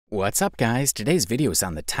What's up, guys? Today's video is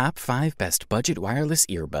on the top 5 best budget wireless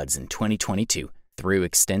earbuds in 2022. Through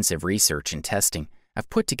extensive research and testing, I've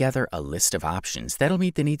put together a list of options that'll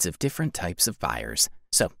meet the needs of different types of buyers.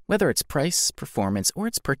 So, whether it's price, performance, or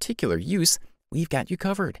its particular use, we've got you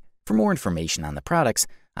covered. For more information on the products,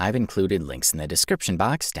 I've included links in the description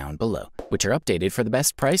box down below, which are updated for the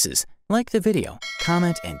best prices. Like the video,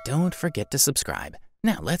 comment, and don't forget to subscribe.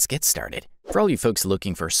 Now let's get started. For all you folks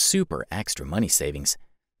looking for super extra money savings,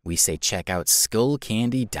 we say check out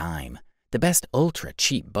Skullcandy Dime, the best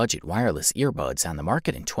ultra-cheap budget wireless earbuds on the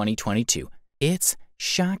market in 2022. It's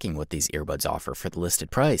shocking what these earbuds offer for the listed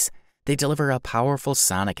price. They deliver a powerful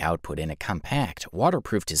sonic output in a compact,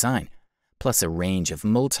 waterproof design, plus a range of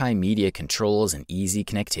multimedia controls and easy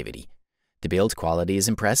connectivity. The build quality is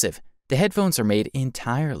impressive. The headphones are made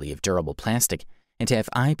entirely of durable plastic and have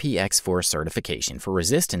IPX4 certification for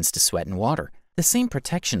resistance to sweat and water, the same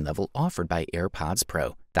protection level offered by AirPods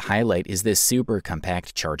Pro. The highlight is this super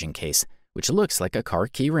compact charging case, which looks like a car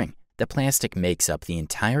keyring. The plastic makes up the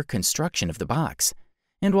entire construction of the box.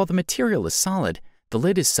 And while the material is solid, the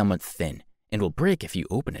lid is somewhat thin and will break if you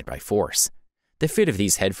open it by force. The fit of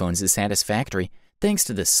these headphones is satisfactory thanks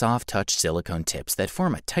to the soft-touch silicone tips that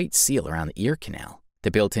form a tight seal around the ear canal.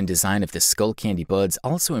 The built-in design of the Skullcandy buds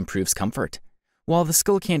also improves comfort. While the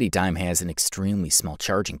Skullcandy Dime has an extremely small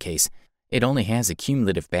charging case, it only has a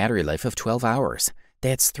cumulative battery life of 12 hours.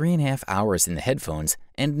 That's 3.5 hours in the headphones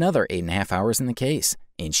and another 8.5 hours in the case.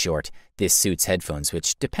 In short, this suits headphones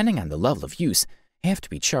which, depending on the level of use, have to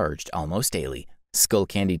be charged almost daily.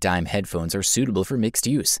 Skullcandy Dime headphones are suitable for mixed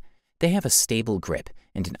use. They have a stable grip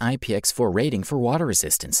and an IPX4 rating for water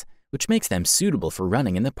resistance, which makes them suitable for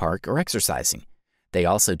running in the park or exercising. They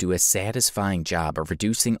also do a satisfying job of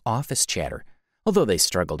reducing office chatter, although they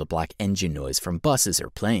struggle to block engine noise from buses or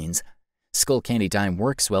planes. Skullcandy Dime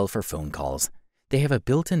works well for phone calls. They have a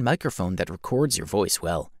built-in microphone that records your voice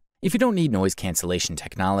well. If you don't need noise cancellation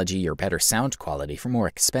technology or better sound quality for more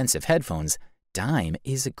expensive headphones, Dime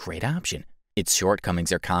is a great option. Its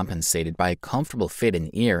shortcomings are compensated by a comfortable fit in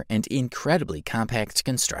the ear and incredibly compact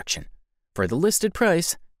construction. For the listed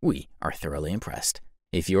price, we are thoroughly impressed.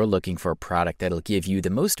 If you're looking for a product that'll give you the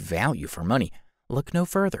most value for money, look no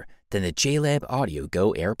further than the JLab Audio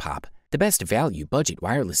Go Air Pop, the best value budget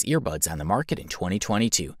wireless earbuds on the market in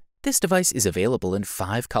 2022. This device is available in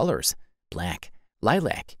 5 colors: black,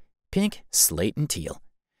 lilac, pink, slate, and teal.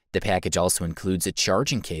 The package also includes a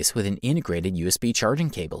charging case with an integrated USB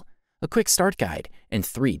charging cable, a quick start guide, and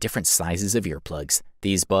 3 different sizes of earplugs.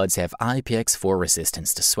 These buds have IPX4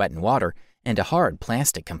 resistance to sweat and water and a hard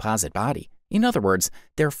plastic composite body. In other words,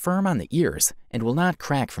 they're firm on the ears and will not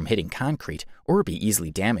crack from hitting concrete or be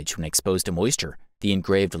easily damaged when exposed to moisture. The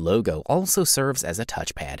engraved logo also serves as a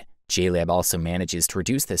touchpad. JLab also manages to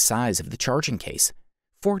reduce the size of the charging case.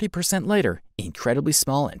 40% lighter, incredibly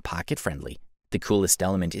small, and pocket-friendly. The coolest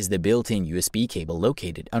element is the built-in USB cable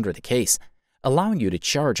located under the case, allowing you to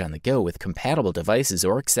charge on the go with compatible devices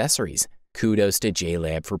or accessories. Kudos to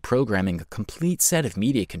JLab for programming a complete set of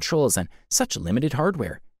media controls on such limited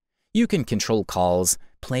hardware. You can control calls,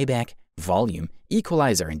 playback, volume,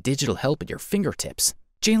 equalizer, and digital help at your fingertips.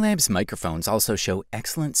 JLab's microphones also show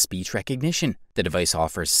excellent speech recognition. The device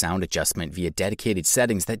offers sound adjustment via dedicated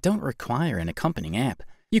settings that don't require an accompanying app.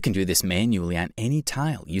 You can do this manually on any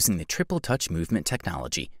tile using the triple touch movement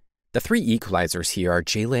technology. The 3 equalizers here are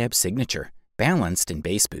JLab Signature, Balanced, and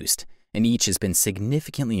Bass Boost, and each has been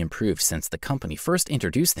significantly improved since the company first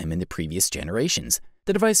introduced them in the previous generations.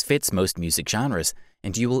 The device fits most music genres,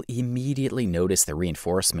 and you will immediately notice the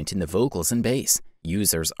reinforcement in the vocals and bass.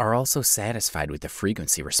 Users are also satisfied with the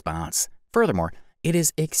frequency response. Furthermore, it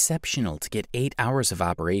is exceptional to get 8 hours of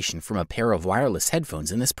operation from a pair of wireless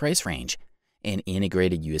headphones in this price range. An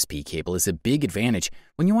integrated USB cable is a big advantage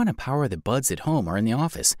when you want to power the buds at home or in the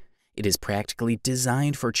office. It is practically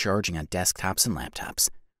designed for charging on desktops and laptops.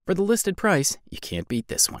 For the listed price, you can't beat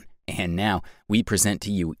this one. And now, we present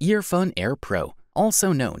to you EarFun Air Pro,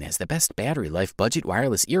 also known as the best battery life budget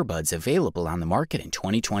wireless earbuds available on the market in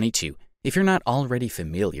 2022. If you're not already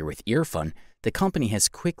familiar with EarFun, the company has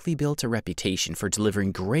quickly built a reputation for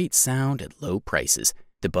delivering great sound at low prices.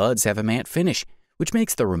 The buds have a matte finish, which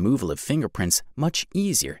makes the removal of fingerprints much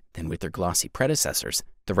easier than with their glossy predecessors.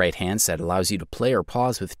 The right handset allows you to play or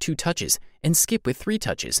pause with 2 touches and skip with 3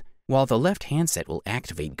 touches, while the left handset will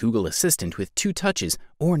activate Google Assistant with 2 touches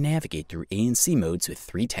or navigate through ANC modes with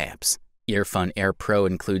 3 taps. EarFun Air Pro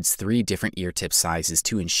includes 3 different ear tip sizes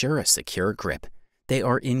to ensure a secure grip. They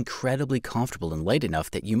are incredibly comfortable and light enough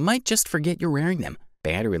that you might just forget you're wearing them.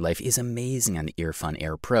 Battery life is amazing on the EarFun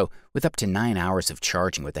Air Pro, with up to 9 hours of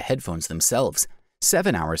charging with the headphones themselves,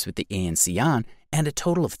 7 hours with the ANC on, and a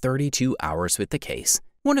total of 32 hours with the case.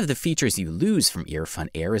 One of the features you lose from EarFun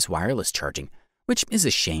Air is wireless charging, which is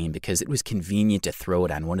a shame because it was convenient to throw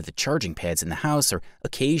it on one of the charging pads in the house or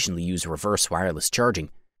occasionally use reverse wireless charging.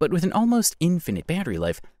 But with an almost infinite battery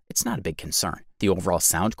life, it's not a big concern. The overall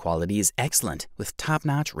sound quality is excellent with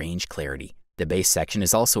top-notch range clarity. The bass section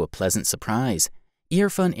is also a pleasant surprise.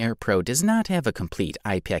 EarFun Air Pro does not have a complete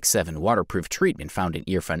IPX7 waterproof treatment found in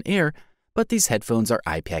EarFun Air, but these headphones are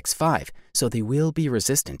IPX5, so they will be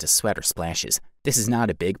resistant to sweat or splashes. This is not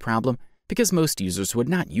a big problem because most users would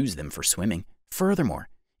not use them for swimming. Furthermore,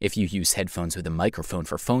 if you use headphones with a microphone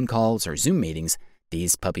for phone calls or Zoom meetings,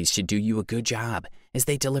 these puppies should do you a good job as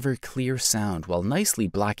they deliver clear sound while nicely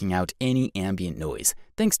blocking out any ambient noise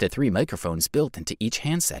thanks to 3 microphones built into each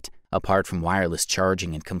handset. Apart from wireless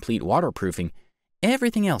charging and complete waterproofing,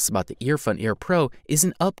 everything else about the EarFun Air Pro is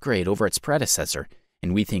an upgrade over its predecessor,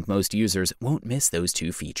 and we think most users won't miss those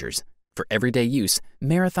 2 features. For everyday use,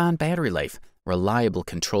 marathon battery life, reliable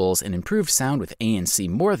controls, and improved sound with ANC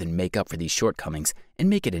more than make up for these shortcomings and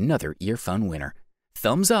make it another EarFun winner.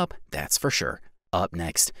 Thumbs up, that's for sure. Up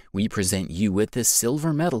next, we present you with the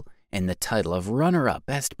silver medal and the title of runner-up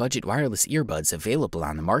Best Budget Wireless Earbuds available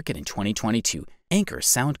on the market in 2022, Anker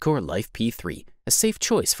SoundCore Life P3, a safe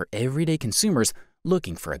choice for everyday consumers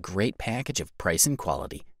looking for a great package of price and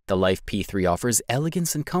quality. The Life P3 offers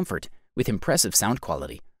elegance and comfort with impressive sound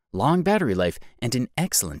quality, long battery life, and an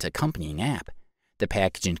excellent accompanying app. The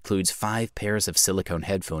package includes 5 pairs of silicone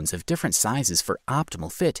headphones of different sizes for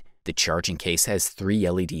optimal fit. The charging case has 3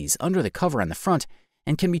 LEDs under the cover on the front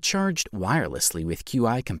and can be charged wirelessly with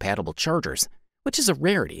QI-compatible chargers, which is a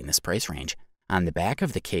rarity in this price range. On the back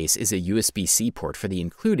of the case is a USB-C port for the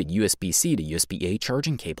included USB-C to USB-A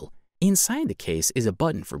charging cable. Inside the case is a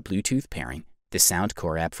button for Bluetooth pairing. The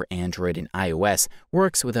SoundCore app for Android and iOS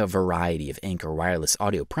works with a variety of Anker wireless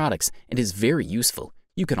audio products and is very useful.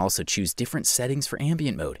 You can also choose different settings for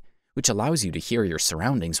ambient mode, which allows you to hear your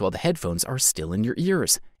surroundings while the headphones are still in your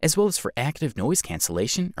ears, as well as for active noise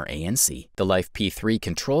cancellation or ANC. The Life P3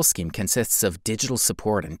 control scheme consists of digital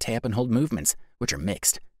support and tap and hold movements, which are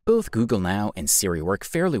mixed. Both Google Now and Siri work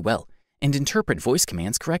fairly well and interpret voice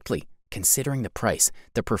commands correctly. Considering the price,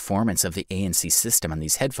 the performance of the ANC system on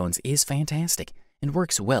these headphones is fantastic and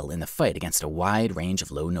works well in the fight against a wide range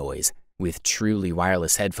of low noise. With truly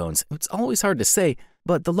wireless headphones, it's always hard to say,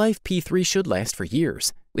 but the Life P3 should last for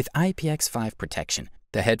years. With IPX5 protection,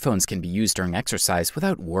 the headphones can be used during exercise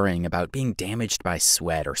without worrying about being damaged by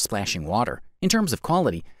sweat or splashing water. In terms of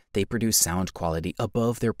quality, they produce sound quality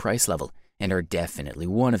above their price level and are definitely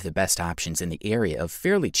one of the best options in the area of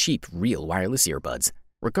fairly cheap real wireless earbuds.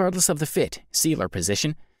 Regardless of the fit, seal, or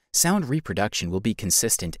position, sound reproduction will be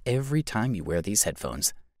consistent every time you wear these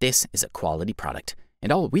headphones. This is a quality product,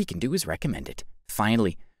 and all we can do is recommend it.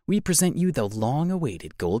 Finally, we present you the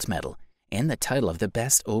long-awaited gold medal and the title of the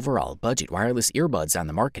best overall budget wireless earbuds on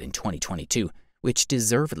the market in 2022, which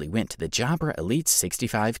deservedly went to the Jabra Elite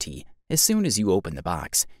 65T. As soon as you open the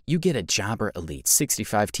box, you get a Jabra Elite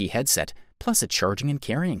 65T headset plus a charging and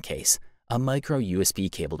carrying case, a micro USB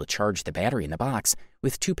cable to charge the battery in the box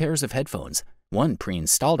with 2 pairs of headphones, 1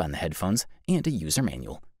 pre-installed on the headphones, and a user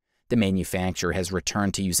manual. The manufacturer has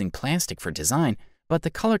returned to using plastic for design, but the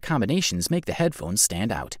color combinations make the headphones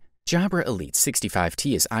stand out. Jabra Elite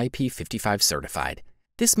 65T is IP55 certified.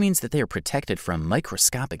 This means that they are protected from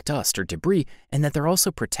microscopic dust or debris and that they're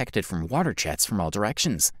also protected from water jets from all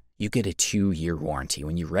directions. You get a 2-year warranty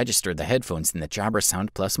when you register the headphones in the Jabra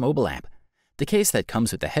Sound Plus mobile app. The case that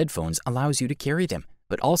comes with the headphones allows you to carry them,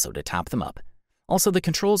 but also to top them up. Also, the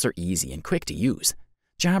controls are easy and quick to use.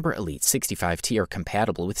 Jabra Elite 65T are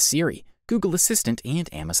compatible with Siri, Google Assistant,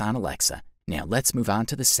 and Amazon Alexa. Now let's move on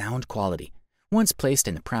to the sound quality. Once placed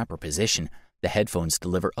in the proper position, the headphones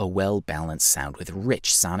deliver a well-balanced sound with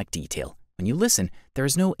rich sonic detail. When you listen, there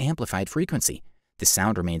is no amplified frequency. The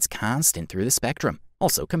sound remains constant through the spectrum.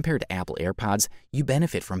 Also, compared to Apple AirPods, you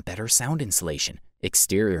benefit from better sound insulation.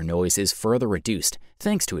 Exterior noise is further reduced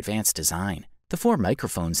thanks to advanced design. The 4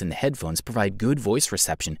 microphones in the headphones provide good voice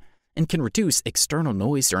reception and can reduce external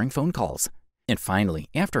noise during phone calls. And finally,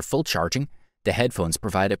 after full charging, the headphones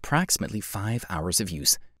provide approximately 5 hours of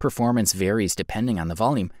use. Performance varies depending on the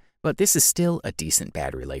volume, but this is still a decent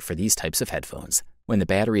battery life for these types of headphones. When the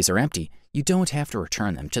batteries are empty, you don't have to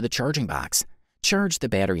return them to the charging box. Charge the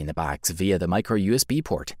battery in the box via the micro USB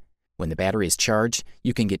port. When the battery is charged,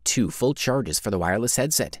 you can get 2 full charges for the wireless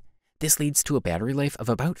headset. This leads to a battery life of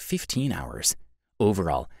about 15 hours.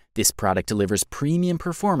 Overall, this product delivers premium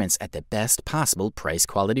performance at the best possible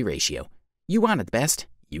price-quality ratio. You wanted the best,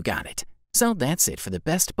 you got it. So that's it for the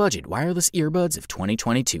best budget wireless earbuds of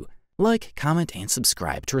 2022. Like, comment, and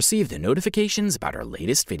subscribe to receive the notifications about our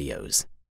latest videos.